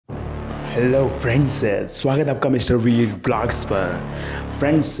Hello friends, स्वागत है आपका मिस्टर वीर ब्लॉग्स पर।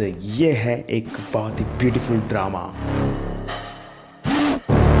 फ्रेंड्स, ये है एक बहुत ही beautiful drama.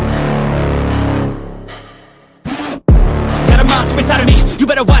 Inside of me, you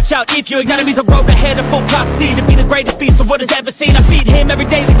better watch out if you ignite me's a road ahead of full prophecy to be the greatest feast the world has ever seen. I feed him every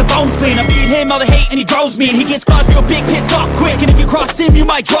day like the bones clean. I feed him all the hate and he grows me, and he gets claws real big, pissed off quick. And if you cross him, you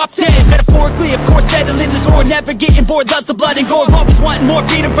might drop dead. Metaphorically, of course, settling the score, never getting bored, loves the blood and gore, always wanting more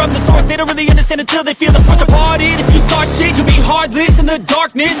freedom from the source. They don't really understand until they feel the force departed. If you start shit, you'll be heartless in the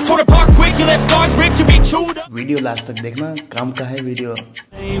darkness, torn apart quick. You left scars ripped, you'll be chewed up. Video last तक देखना, काम का है video.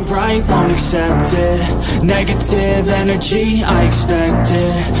 Ain't right, won't accept it. Negative energy, I expect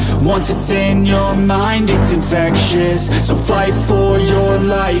it. Once it's in your mind, it's infectious. So fight for your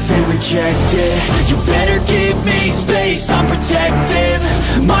life and reject it. You better give me space, I'm protective.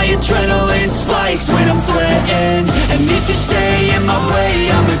 My adrenaline spikes when I'm threatened. And if you stay in my way,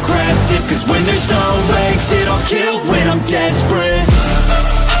 I'm aggressive. Cause when there's no exit, I'll kill when I'm desperate.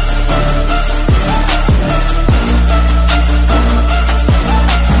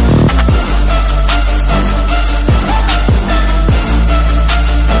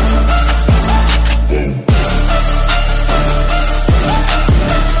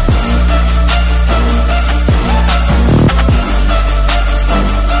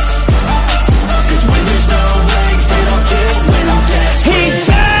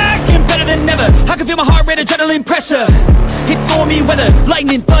 Adrenaline pressure, it's stormy weather,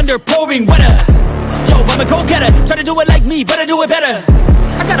 lightning, thunder, pouring weather. Yo, I'm a go-getter, try to do it like me, but I do it better.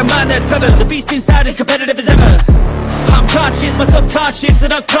 I got a mind that's clever, the beast inside is competitive as ever. I'm conscious, my subconscious,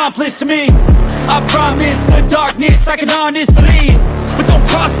 an accomplice to me. I promise the darkness, I can honest believe. But don't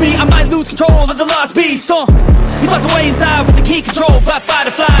cross me, I might lose control of the lost beast. He's locked away inside with the key controlled by fight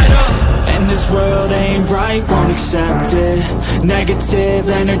or flight. And this world ain't right, won't accept it. Negative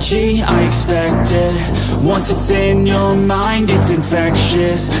energy, I expect it. Once it's in your mind, it's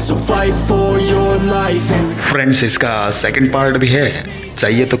infectious. So fight for your life and friends, इसका second part भी है,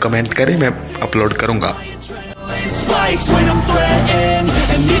 चाहिए तो comment करें, मैं upload करूंगा। spikes when I'm threatened.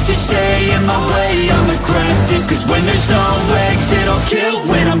 And if you stay in my way, I'm aggressive. Cause when there's no exit, I'll kill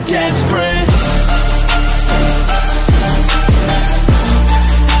when I'm desperate.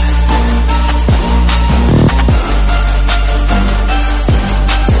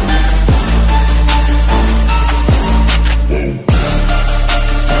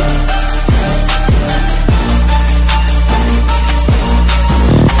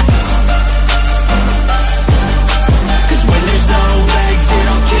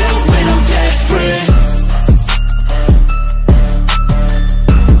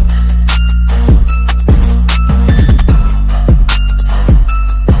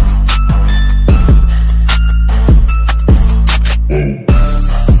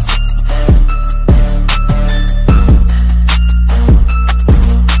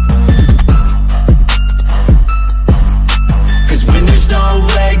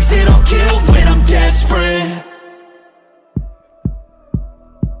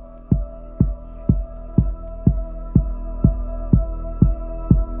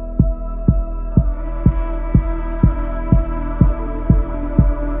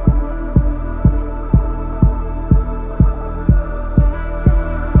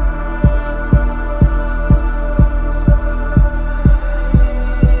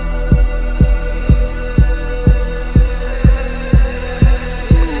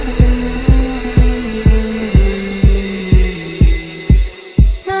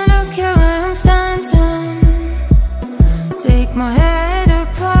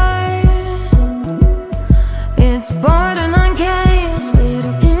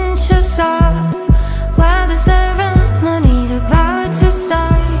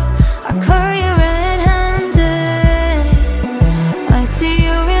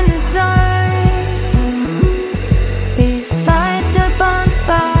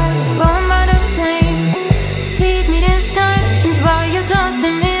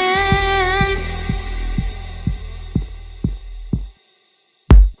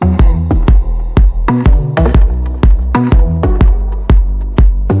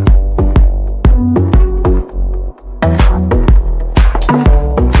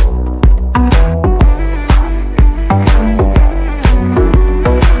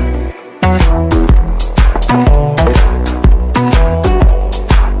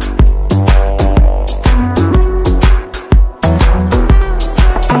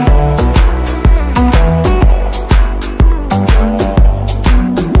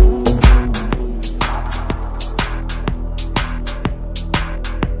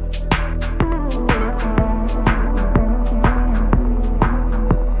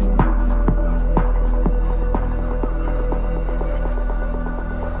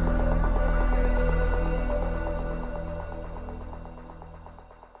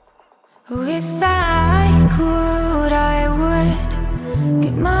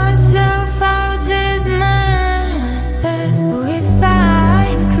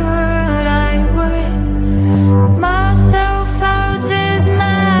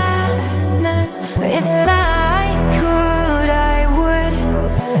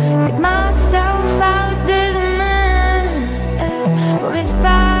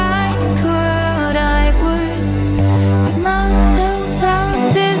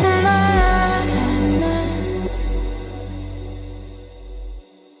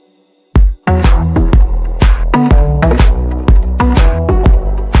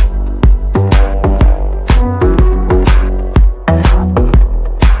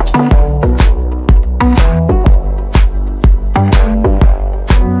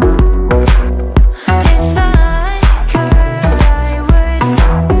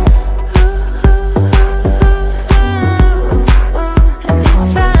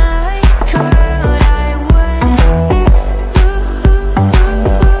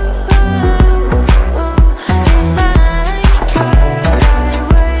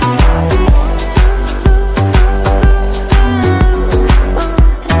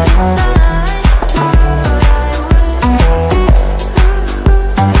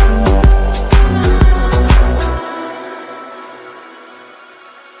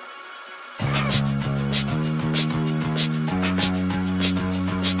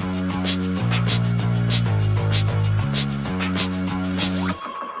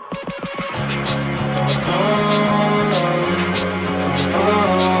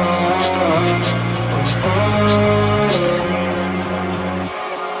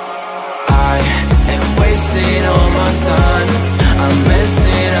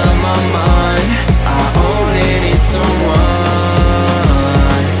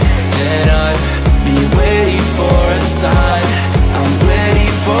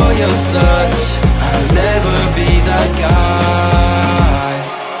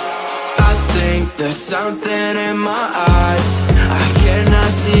 something in my eyes. I cannot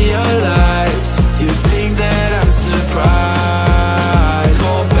see your lies. You think that I'm surprised.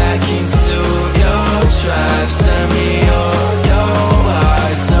 Fall back into your traps. Send me your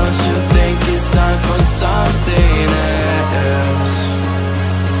eyes. Don't you think it's time for something else?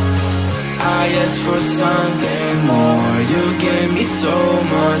 I asked for something more. You gave me so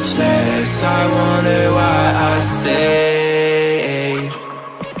much less. I wonder why I stayed.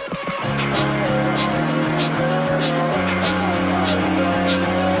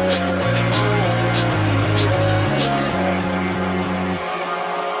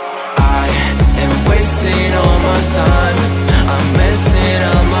 I am wasting all my time. I'm messing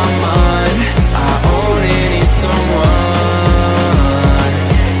up my mind. I only need someone,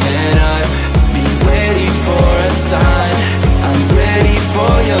 and I've been waiting for a sign. I'm ready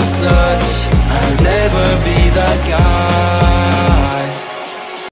for your touch. I'll never be that guy.